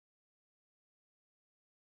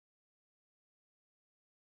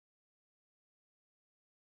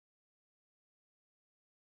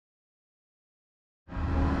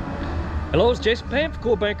Hello, it's Jason Payne for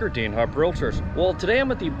Cool Banker, Dean Harp Realtors. Well, today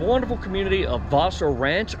I'm at the wonderful community of Wasser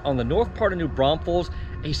Ranch on the north part of New Braunfels,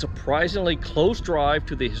 a surprisingly close drive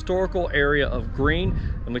to the historical area of Gruene.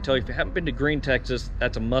 Let me tell you, if you haven't been to Gruene, Texas,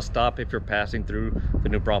 that's a must stop if you're passing through the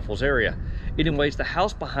New Braunfels area. Anyways, the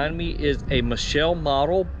house behind me is a Michelle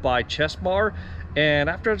model by Chesmar, and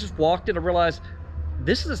after I just walked in, I realized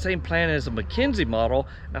this is the same plan as a McKinsey model,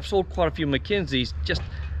 and I've sold quite a few McKinseys. Just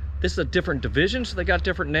this is a different division, so they got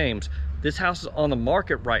different names. This house is on the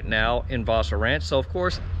market right now in Wasser Ranch, so of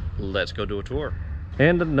course, let's go do a tour.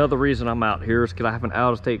 And another reason I'm out here is because I have an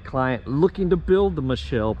out-of-state client looking to build the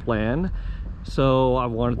Michelle plan. So I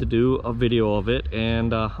wanted to do a video of it,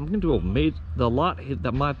 and I'm gonna do the lot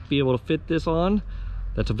that might be able to fit this on,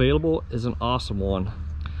 that's available, is an awesome one.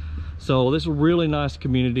 So this is a really nice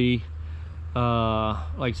community. Like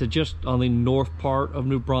I said, just on the north part of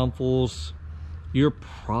New Braunfels. You're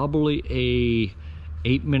probably a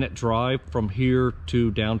 8-minute drive from here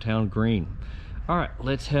to downtown Gruene. All right,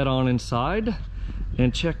 let's head on inside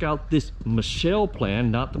and check out this Michelle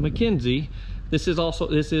plan, not the McKinsey. This is a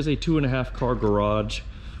 2.5 car garage,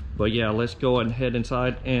 but yeah, let's go and head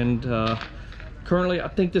inside. And currently I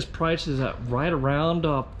think this price is at right around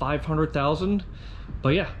 $500,000, but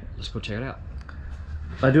yeah, let's go check it out.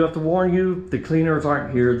 I do have to warn you, the cleaners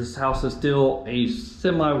aren't here. This house is still a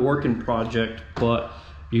semi-working project, but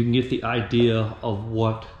you can get the idea of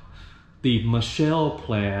what the Michelle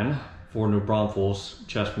plan for New Braunfels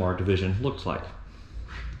Chesmar division looks like.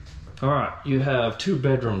 All right, you have 2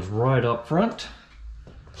 bedrooms right up front.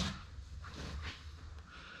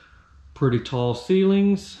 Pretty tall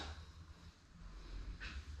ceilings.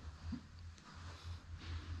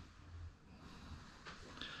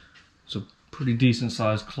 So pretty decent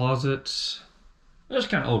sized closets. There's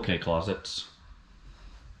kind of okay closets.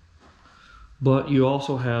 But you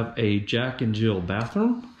also have a Jack and Jill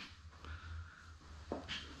bathroom.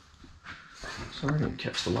 Sorry, I didn't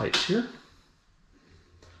catch the lights here.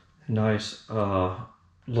 Nice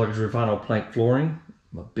luxury vinyl plank flooring.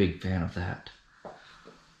 I'm a big fan of that.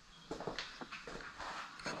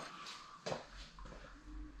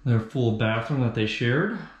 Their full bathroom that they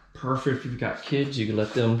shared. Perfect if you've got kids. You can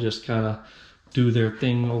let them just kind of do their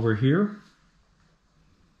thing over here.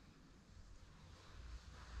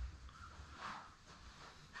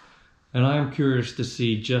 And I am curious to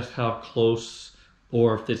see just how close,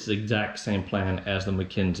 or if it's the exact same plan as the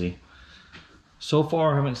McKinsey. So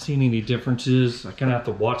far I haven't seen any differences. I kind of have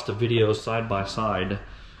to watch the videos side by side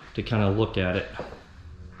to kind of look at it.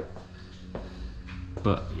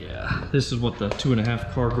 But yeah, this is what the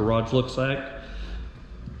 2.5 car garage looks like.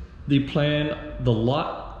 The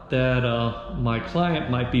lot that my client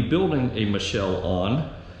might be building a Michelle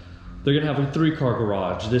on, they're gonna have a 3-car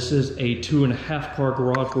garage. This is a 2.5 car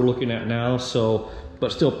garage we're looking at now, so,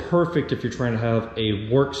 but still perfect if you're trying to have a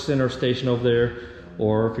work center station over there,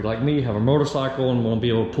 or if you're like me, have a motorcycle and want to be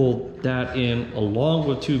able to pull that in along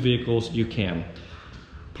with 2 vehicles, you can.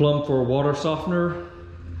 Plumb for a water softener,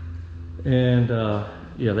 and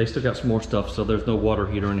yeah, they still got some more stuff, so there's no water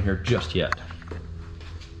heater in here just yet.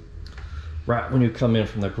 Right when you come in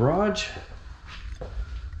from the garage,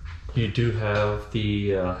 you do have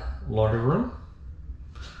the laundry room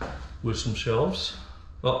with some shelves.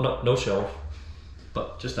 Well, no shelf,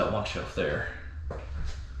 but just that one shelf there.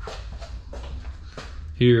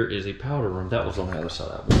 Here is a powder room. That was on the other side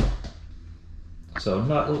of that wall. So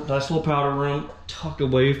nice little powder room, tucked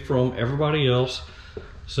away from everybody else.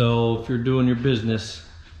 So if you're doing your business,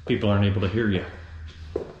 people aren't able to hear you,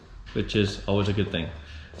 which is always a good thing.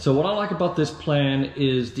 So what I like about this plan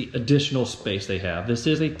is the additional space they have. This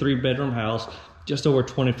is a 3-bedroom house, just over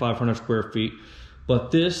 2,500 square feet. But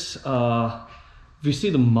this, if you see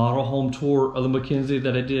the model home tour of the McKinsey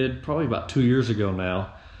that I did probably about 2 years ago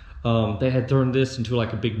now, they had turned this into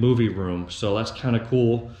like a big movie room. So that's kind of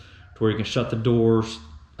cool, to where you can shut the doors,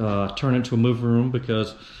 turn it into a movie room,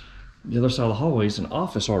 because the other side of the hallway is an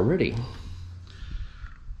office already.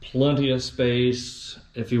 Plenty of space.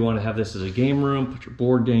 If you want to have this as a game room, put your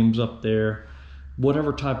board games up there.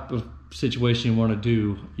 Whatever type of situation you want to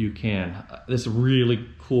do, you can. This is a really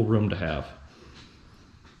cool room to have.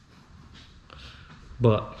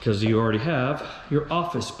 But because you already have your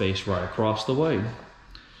office space right across the way.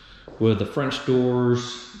 With the French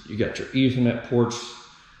doors, you got your Ethernet ports,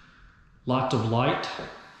 lots of light.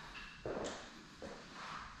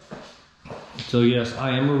 So yes,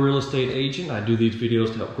 I am a real estate agent. I do these videos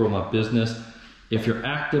to help grow my business. If you're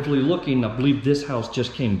actively looking, I believe this house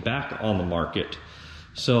just came back on the market.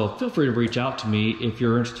 So feel free to reach out to me if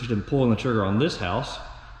you're interested in pulling the trigger on this house.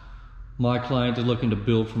 My client is looking to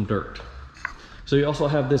build from dirt. So you also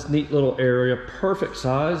have this neat little area, perfect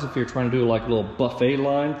size if you're trying to do like a little buffet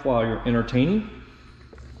line while you're entertaining.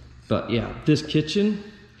 But yeah, this kitchen,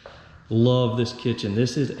 love this kitchen.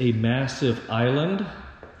 This is a massive island.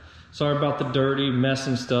 Sorry about the dirty mess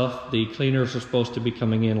and stuff. The cleaners are supposed to be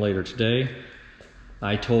coming in later today.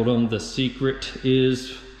 I told them the secret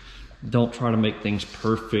is don't try to make things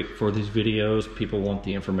perfect for these videos. People want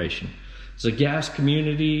the information. It's a gas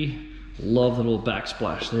community. Love the little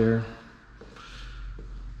backsplash there.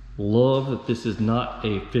 Love that this is not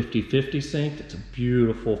a 50-50 sink. It's a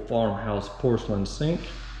beautiful farmhouse porcelain sink.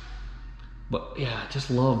 But yeah, I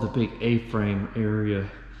just love the big A-frame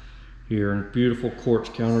area here and beautiful quartz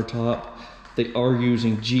countertop. They are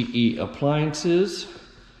using GE appliances.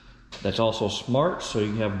 That's also smart, so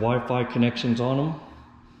you have Wi-Fi connections on them.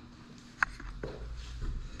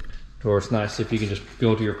 Or it's nice if you can just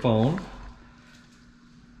go to your phone.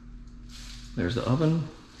 There's the oven,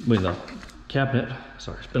 the cabinet.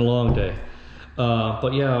 Sorry, it's been a long day.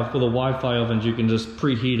 But yeah, for the Wi-Fi ovens, you can just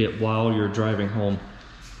preheat it while you're driving home.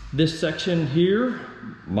 This section here,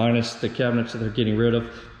 minus the cabinets that they're getting rid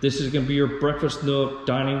of, this is gonna be your breakfast nook,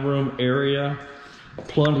 dining room area.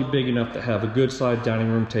 Plenty big enough to have a good sized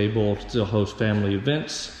dining room table, still host family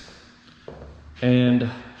events. And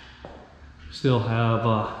still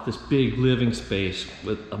have this big living space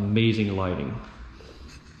with amazing lighting.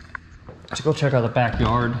 Let's go check out the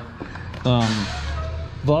backyard.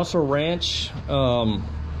 Wasser Ranch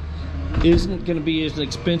isn't going to be as an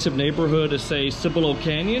expensive neighborhood as say Cibolo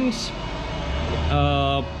Canyons,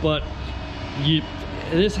 but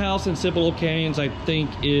this house in Cibolo Canyons I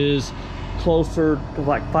think is closer to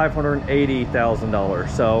like $580,000.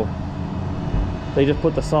 So they just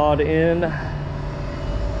put the sod in.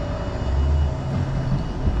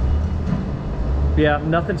 Yeah,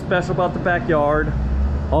 nothing special about the backyard.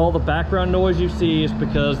 All the background noise you see is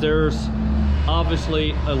because there's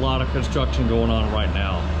obviously a lot of construction going on right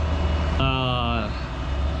now.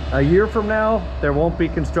 A year from now, there won't be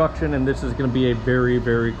construction and this is going to be a very,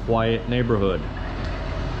 very quiet neighborhood.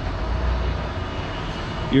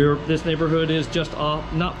 This neighborhood is just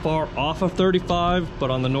off, not far off of 35, but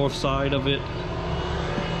on the north side of it.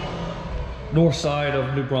 North side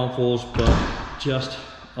of New Braunfels, but just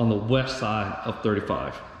on the west side of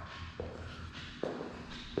 35.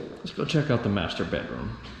 Let's go check out the master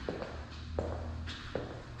bedroom.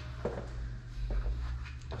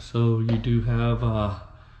 So you do have a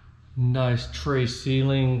nice tray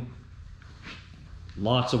ceiling,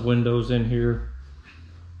 lots of windows in here,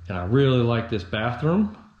 and I really like this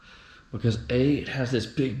bathroom because A, it has this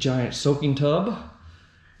big giant soaking tub.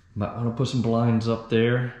 Might want to put some blinds up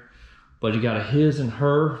there, but you got a his and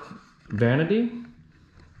her vanity.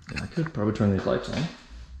 I could probably turn these lights on.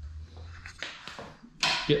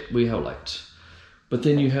 Yep, we have lights. But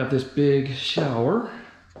then you have this big shower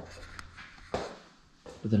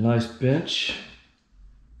with a nice bench.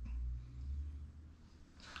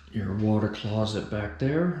 Your water closet back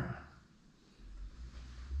there.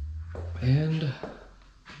 And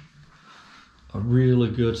a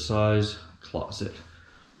really good size closet.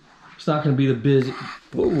 It's not gonna be the busy,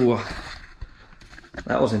 whoa.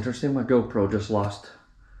 That was interesting, my GoPro just lost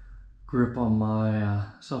grip on my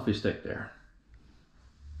selfie stick there.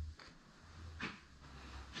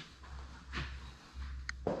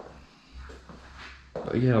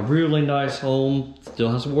 But yeah, really nice home.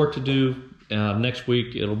 Still has some work to do. Next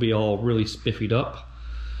week it'll be all really spiffied up.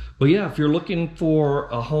 But yeah, if you're looking for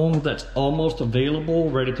a home that's almost available,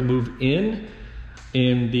 ready to move in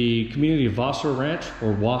the community of Wasser Ranch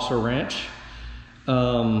or Wasser Ranch,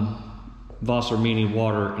 Wasser meaning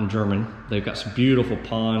water in German. They've got some beautiful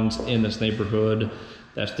ponds in this neighborhood.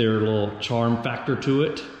 That's their little charm factor to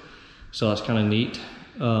it. So that's kind of neat.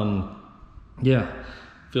 Yeah,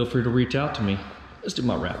 feel free to reach out to me. Let's do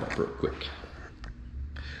my wrap up real quick.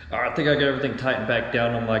 All right, I think I got everything tightened back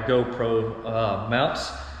down on my GoPro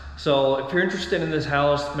mounts. So if you're interested in this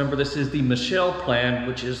house, remember this is the Michelle plan,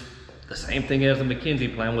 which is the same thing as the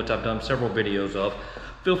McKinsey plan, which I've done several videos of.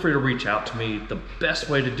 Feel free to reach out to me. The best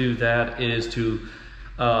way to do that is to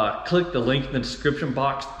click the link in the description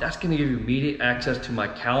box. That's gonna give you immediate access to my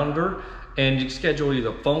calendar and you can schedule either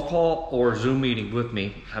a phone call or a Zoom meeting with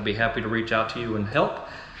me. I'd be happy to reach out to you and help.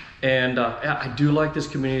 And I do like this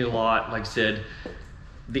community a lot. Like I said,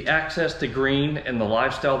 the access to green and the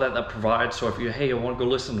lifestyle that provides. So if you, hey, I want to go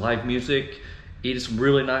listen to live music, eat at some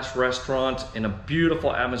really nice restaurants in a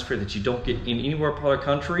beautiful atmosphere that you don't get in anywhere part of the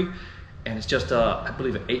country, and it's just I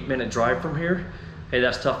believe an 8-minute drive from here, hey,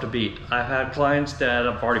 that's tough to beat. I've had clients that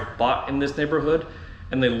have already bought in this neighborhood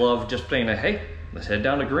and they love just saying, hey, let's head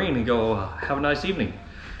down to Green and go have a nice evening.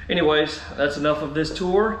 Anyways, that's enough of this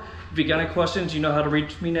tour. If you got any questions, you know how to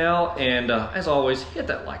reach me now. And as always, hit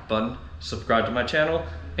that like button, subscribe to my channel,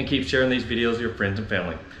 and keep sharing these videos with your friends and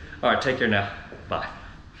family. All right, take care now. Bye.